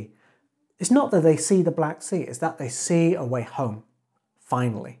Black Sea, it's not that they see the Black Sea, it's that they see a way home,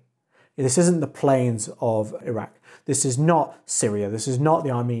 finally. This isn't the plains of Iraq. This is not Syria. This is not the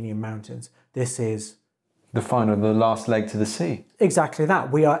Armenian mountains. This is the last leg to the sea. Exactly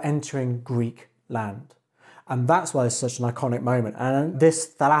that. We are entering Greek land. And that's why it's such an iconic moment. And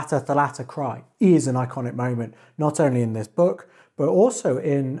this Thelata, Thelata cry is an iconic moment, not only in this book, but also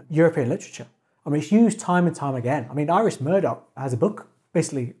in European literature. I mean, it's used time and time again. I mean, Iris Murdoch has a book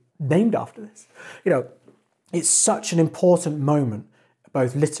basically named after this. You know, it's such an important moment,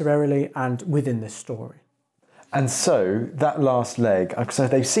 both literarily and within this story. And so, that last leg, so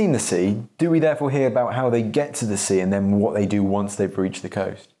they've seen the sea. Do we therefore hear about how they get to the sea and then what they do once they've reached the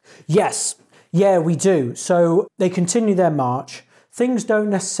coast? Yes. Yeah, we do. So they continue their march. Things don't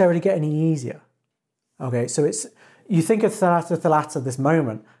necessarily get any easier. Okay, so you think of Thelata, Thelata, this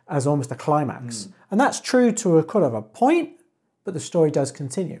moment, as almost a climax. And that's true to a kind of a point, but the story does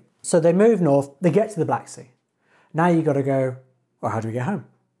continue. So they move north, they get to the Black Sea. Now you've got to go, well, how do we get home?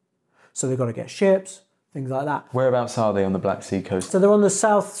 So they've got to get ships, things like that. Whereabouts are they on the Black Sea coast? So they're on the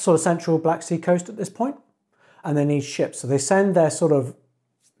south, sort of central Black Sea coast at this point, and they need ships. So they send their sort of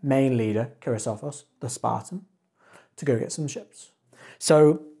main leader, Chrysophos, the Spartan, to go get some ships.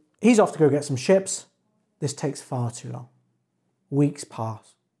 So he's off to go get some ships. This takes far too long. Weeks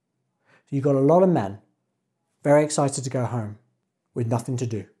pass. So you've got a lot of men very excited to go home with nothing to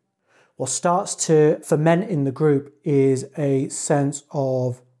do. What starts to ferment in the group is a sense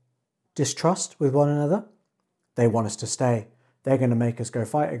of distrust with one another. They want us to stay. They're going to make us go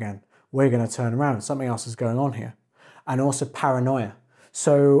fight again. We're going to turn around. Something else is going on here. And also paranoia.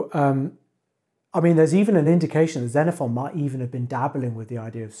 So, there's even an indication that Xenophon might even have been dabbling with the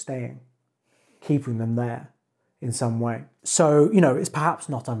idea of staying, keeping them there in some way. So, it's perhaps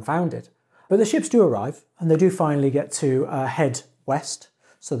not unfounded. But the ships do arrive, and they do finally get to head west.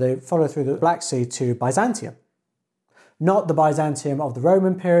 So they follow through the Black Sea to Byzantium. Not the Byzantium of the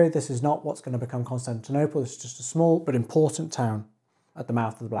Roman period. This is not what's going to become Constantinople. It's just a small but important town at the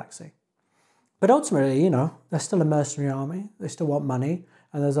mouth of the Black Sea. But ultimately, they're still a mercenary army. They still want money.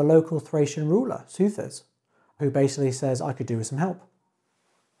 And there's a local Thracian ruler, Seuthes, who basically says, I could do with some help.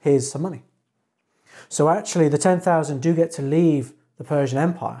 Here's some money. So actually, the 10,000 do get to leave the Persian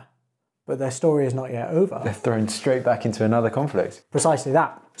Empire, but their story is not yet over. They're thrown straight back into another conflict. Precisely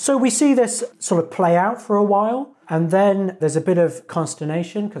that. So we see this sort of play out for a while, and then there's a bit of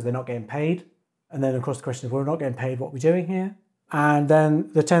consternation because they're not getting paid. And then, of course, the question is, well, we're not getting paid, what are we doing here? And then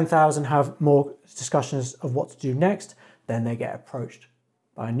the 10,000 have more discussions of what to do next. Then they get approached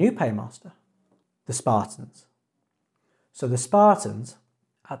by a new paymaster, the Spartans. So the Spartans,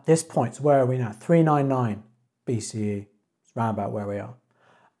 at this point, so where are we now? 399 BCE, it's round about where we are,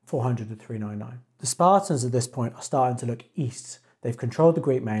 400 to 399. The Spartans at this point are starting to look east. They've controlled the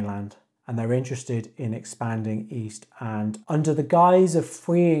Greek mainland and they're interested in expanding east. And under the guise of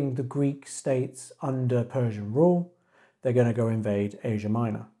freeing the Greek states under Persian rule, they're going to go invade Asia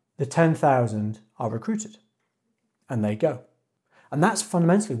Minor. The 10,000 are recruited and they go. And that's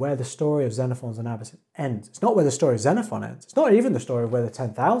fundamentally where the story of Xenophon and Abbasid ends. It's not where the story of Xenophon ends. It's not even the story of where the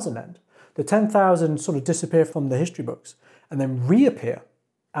 10,000 end. The 10,000 sort of disappear from the history books and then reappear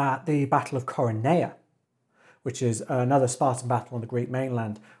at the Battle of Coronea, which is another Spartan battle on the Greek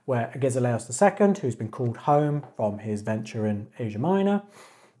mainland where Agesilaus II, who's been called home from his venture in Asia Minor,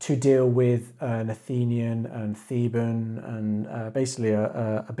 to deal with an Athenian and Theban and basically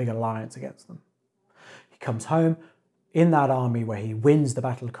a big alliance against them. He comes home. In that army where he wins the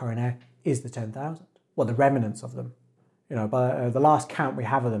Battle of Coronea is the 10,000. Well, the remnants of them. You know, by the last count we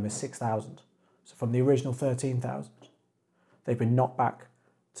have of them is 6,000. So from the original 13,000, they've been knocked back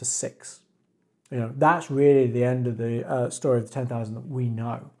to 6. You know, that's really the end of the story of the 10,000 that we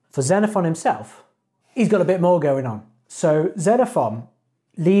know. For Xenophon himself, he's got a bit more going on. So Xenophon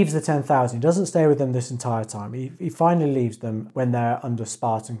leaves the 10,000. He doesn't stay with them this entire time. He finally leaves them when they're under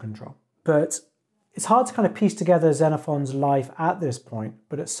Spartan control. But it's hard to kind of piece together Xenophon's life at this point,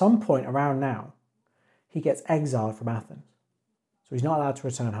 but at some point around now, he gets exiled from Athens. So he's not allowed to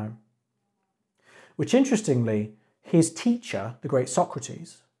return home. Which interestingly, his teacher, the great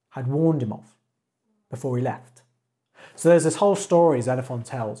Socrates, had warned him of before he left. So there's this whole story Xenophon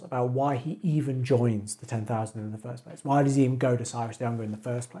tells about why he even joins the 10,000 in the first place. Why does he even go to Cyrus the Younger in the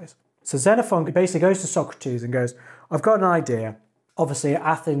first place? So Xenophon basically goes to Socrates and goes, I've got an idea. Obviously,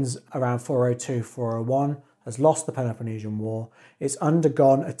 Athens around 402, 401 has lost the Peloponnesian War. It's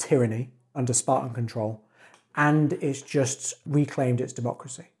undergone a tyranny under Spartan control, and it's just reclaimed its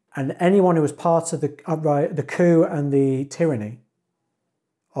democracy. And anyone who was part of the coup and the tyranny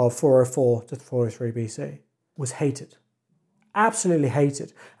of 404 to 403 BC was hated, absolutely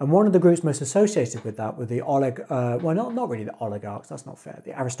hated. And one of the groups most associated with that were the not really the oligarchs, that's not fair,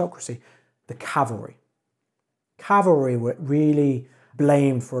 the aristocracy, the cavalry. Cavalry were really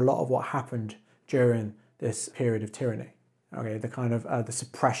blamed for a lot of what happened during this period of tyranny. Okay, the kind of the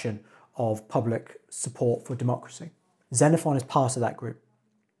suppression of public support for democracy. Xenophon is part of that group.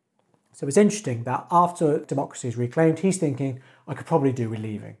 So it's interesting that after democracy is reclaimed, he's thinking, I could probably do with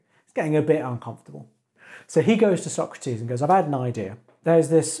leaving. It's getting a bit uncomfortable. So he goes to Socrates and goes, I've had an idea. There's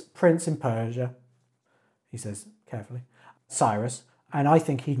this prince in Persia, he says carefully, Cyrus, and I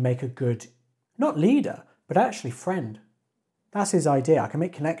think he'd make a good, not leader, but actually friend. That's his idea. I can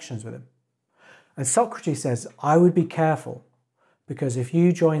make connections with him. And Socrates says, I would be careful because if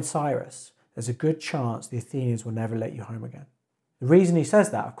you join Cyrus, there's a good chance the Athenians will never let you home again. The reason he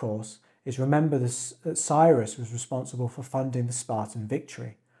says that, of course, is remember that Cyrus was responsible for funding the Spartan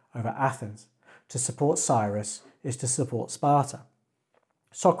victory over Athens. To support Cyrus is to support Sparta.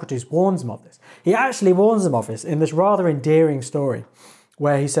 Socrates warns him of this. He actually warns him of this in this rather endearing story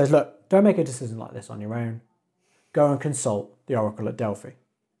where he says, look, don't make a decision like this on your own. Go and consult the oracle at Delphi.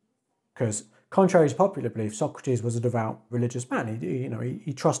 Because contrary to popular belief, Socrates was a devout religious man.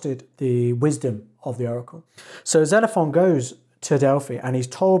 He trusted the wisdom of the oracle. So Xenophon goes to Delphi and he's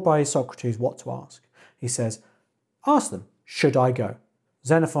told by Socrates what to ask. He says, ask them, should I go?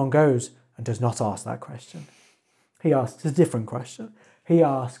 Xenophon goes and does not ask that question. He asks a different question. He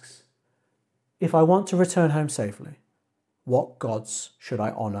asks, if I want to return home safely, what gods should I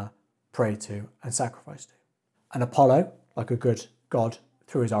honour, pray to and sacrifice to? And Apollo, like a good god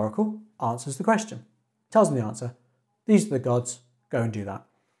through his oracle, answers the question. Tells him the answer. These are the gods, go and do that.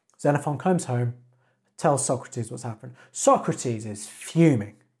 Xenophon comes home, tells Socrates what's happened. Socrates is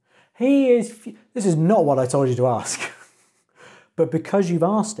fuming. This is not what I told you to ask. But because you've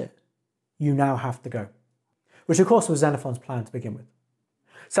asked it, you now have to go. Which of course was Xenophon's plan to begin with.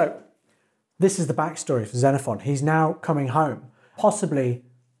 So this is the backstory for Xenophon. He's now coming home. Possibly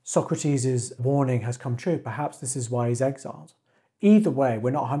Socrates' warning has come true. Perhaps this is why he's exiled. Either way,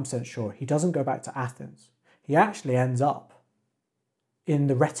 we're not 100% sure. He doesn't go back to Athens. He actually ends up in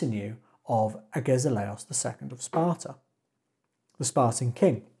the retinue of Agesilaus II of Sparta, the Spartan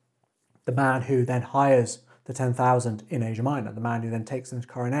king, the man who then hires the 10,000 in Asia Minor, the man who then takes them to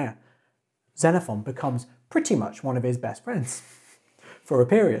Coronea. Xenophon becomes pretty much one of his best friends for a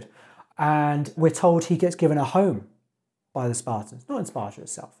period. And we're told he gets given a home by the Spartans. Not in Sparta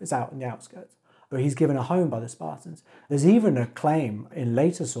itself, it's out in the outskirts. But he's given a home by the Spartans. There's even a claim in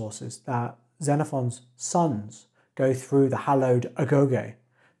later sources that Xenophon's sons go through the hallowed agoge,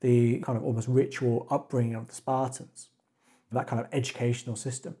 the kind of almost ritual upbringing of the Spartans, that kind of educational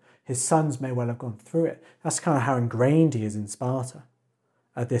system. His sons may well have gone through it. That's kind of how ingrained he is in Sparta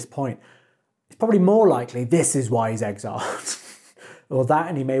at this point. It's probably more likely this is why he's exiled. Or that,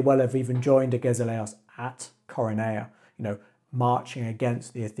 and he may well have even joined Agesilaus at Coronea, marching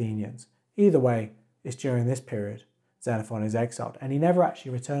against the Athenians. Either way, it's during this period Xenophon is exiled, and he never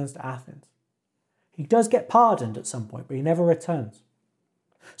actually returns to Athens. He does get pardoned at some point, but he never returns.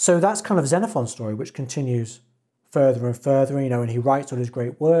 So that's kind of Xenophon's story, which continues further and further, and he writes all his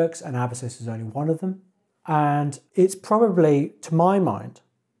great works, and Abyssus is only one of them. And it's probably, to my mind,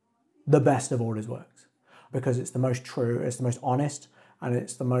 the best of all his works, because it's the most true, it's the most honest, and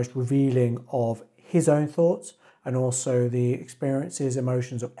it's the most revealing of his own thoughts and also the experiences,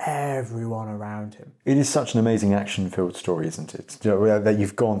 emotions of everyone around him. It is such an amazing action-filled story, isn't it? That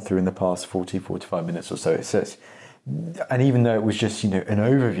you've gone through in the past 40, 45 minutes or so. And even though it was just, an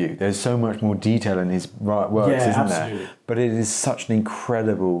overview, there's so much more detail in his works, isn't there? But it is such an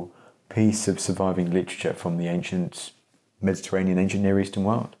incredible piece of surviving literature from the ancient Mediterranean, ancient Near Eastern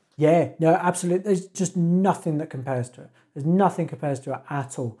world. Yeah, no, absolutely. There's just nothing that compares to it. There's nothing compares to it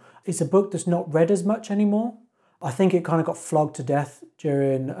at all. It's a book that's not read as much anymore. I think it kind of got flogged to death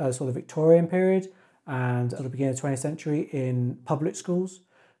during sort of the Victorian period and at the beginning of the 20th century in public schools,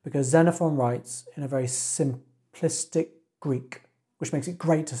 because Xenophon writes in a very simplistic Greek, which makes it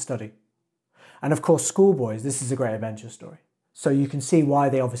great to study. And of course, schoolboys, this is a great adventure story. So you can see why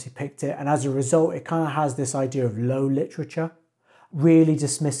they obviously picked it. And as a result, it kind of has this idea of low literature, really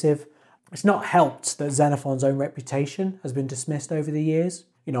dismissive. It's not helped that Xenophon's own reputation has been dismissed over the years.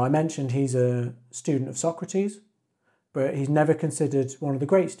 I mentioned he's a student of Socrates, but he's never considered one of the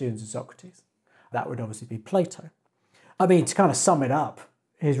great students of Socrates. That would obviously be Plato. I mean, to kind of sum it up,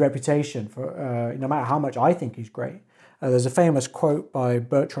 his reputation, for no matter how much I think he's great, there's a famous quote by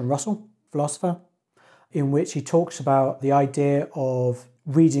Bertrand Russell, philosopher, in which he talks about the idea of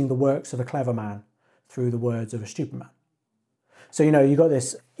reading the works of a clever man through the words of a stupid man. So, you got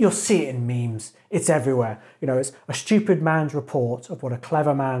this, you'll see it in memes, it's everywhere. It's a stupid man's report of what a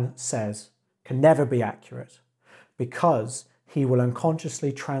clever man says can never be accurate because he will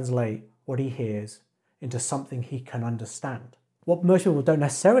unconsciously translate what he hears into something he can understand. What most people don't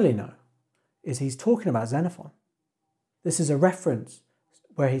necessarily know is he's talking about Xenophon. This is a reference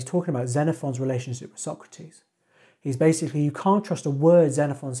where he's talking about Xenophon's relationship with Socrates. He's basically, you can't trust a word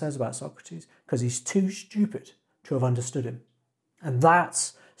Xenophon says about Socrates because he's too stupid to have understood him. And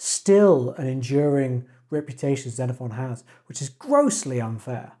that's still an enduring reputation Xenophon has, which is grossly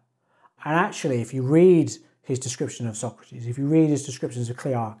unfair. And actually, if you read his description of Socrates, if you read his descriptions of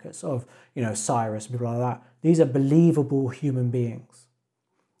Clearchus, of Cyrus and people like that, these are believable human beings,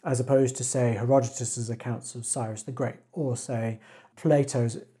 as opposed to, say, Herodotus' accounts of Cyrus the Great, or, say,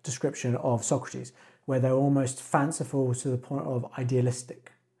 Plato's description of Socrates, where they're almost fanciful to the point of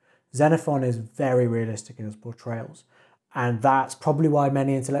idealistic. Xenophon is very realistic in his portrayals. And that's probably why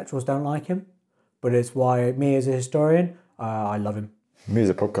many intellectuals don't like him. But it's why me as a historian, I love him. Me as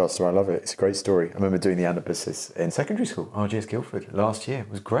a podcaster, I love it. It's a great story. I remember doing the Anabasis in secondary school, RGS Guildford, last year. It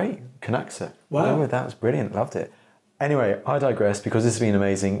was great. Canaxa. Wow. That was brilliant. Loved it. Anyway, I digress because this has been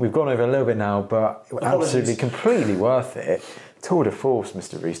amazing. We've gone over a little bit now, but absolutely, completely worth it. Tour de force,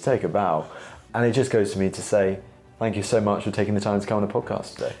 Mr. Rees. Take a bow. And it just goes to me to say, thank you so much for taking the time to come on the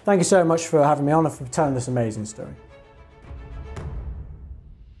podcast today. Thank you so much for having me on and for telling this amazing story.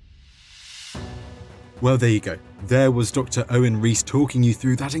 Well, there you go. There was Dr. Owen Rees talking you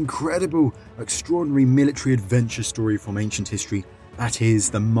through that incredible, extraordinary military adventure story from ancient history. That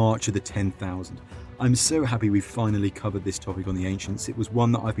is the March of the 10,000. I'm so happy we finally covered this topic on the ancients. It was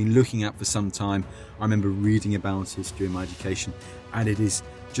one that I've been looking at for some time. I remember reading about it during my education, and it is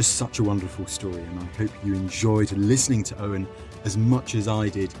just such a wonderful story. And I hope you enjoyed listening to Owen as much as I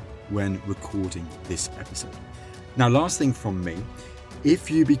did when recording this episode. Now, last thing from me.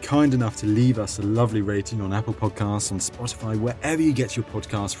 If you'd be kind enough to leave us a lovely rating on Apple Podcasts, on Spotify, wherever you get your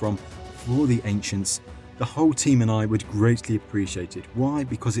podcasts from, for the ancients, the whole team and I would greatly appreciate it. Why?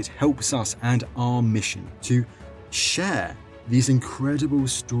 Because it helps us and our mission to share these incredible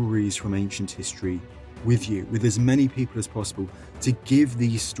stories from ancient history with you, with as many people as possible, to give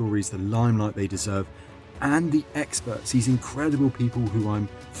these stories the limelight they deserve, and the experts, these incredible people who I'm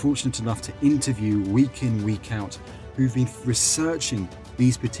fortunate enough to interview week in, week out, who've been researching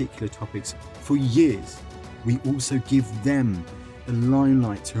these particular topics for years. We also give them the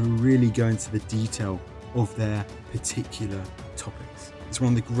limelight to really go into the detail of their particular topics. It's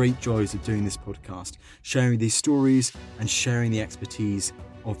one of the great joys of doing this podcast, sharing these stories and sharing the expertise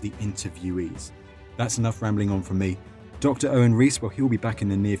of the interviewees. That's enough rambling on from me. Dr. Owen Rees, well, he'll be back in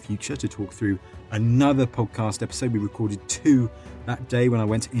the near future to talk through another podcast episode. We recorded 2 that day when I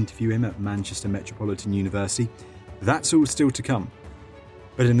went to interview him at Manchester Metropolitan University. That's all still to come.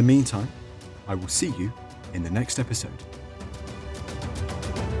 But in the meantime, I will see you in the next episode.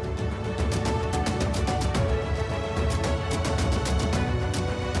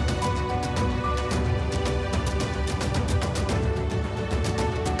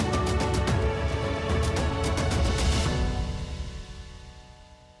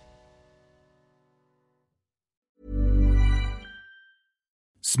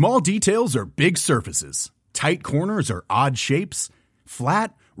 Small details are big surfaces. Tight corners are odd shapes.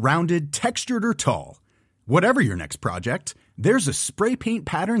 Flat, rounded, textured, or tall. Whatever your next project, there's a spray paint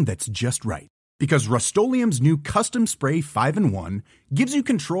pattern that's just right. Because Rust-Oleum's new Custom Spray 5-in-1 gives you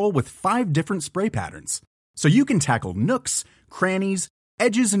control with 5 different spray patterns. So you can tackle nooks, crannies,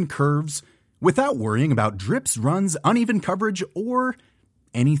 edges, and curves without worrying about drips, runs, uneven coverage, or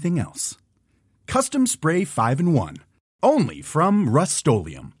anything else. Custom Spray 5-in-1. Only from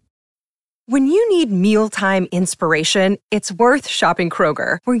Rust-Oleum. When you need mealtime inspiration, it's worth shopping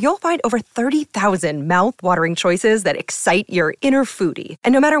Kroger, where you'll find over 30,000 mouth-watering choices that excite your inner foodie.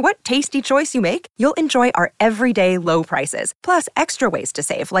 And no matter what tasty choice you make, you'll enjoy our everyday low prices, plus extra ways to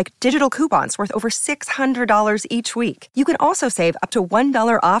save, like digital coupons worth over $600 each week. You can also save up to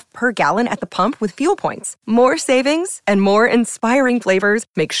 $1 off per gallon at the pump with fuel points. More savings and more inspiring flavors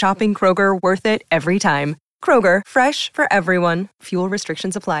make shopping Kroger worth it every time. Kroger, fresh for everyone. Fuel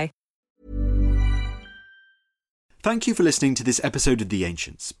restrictions apply. Thank you for listening to this episode of The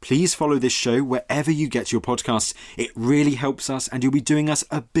Ancients. Please follow this show wherever you get your podcasts. It really helps us and you'll be doing us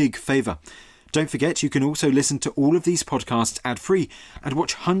a big favour. Don't forget you can also listen to all of these podcasts ad-free and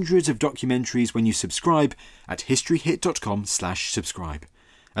watch hundreds of documentaries when you subscribe at historyhit.com/subscribe.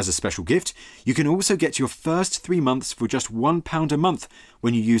 As a special gift, you can also get your first 3 months for just £1 a month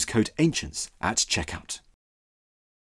when you use code ANCIENTS at checkout.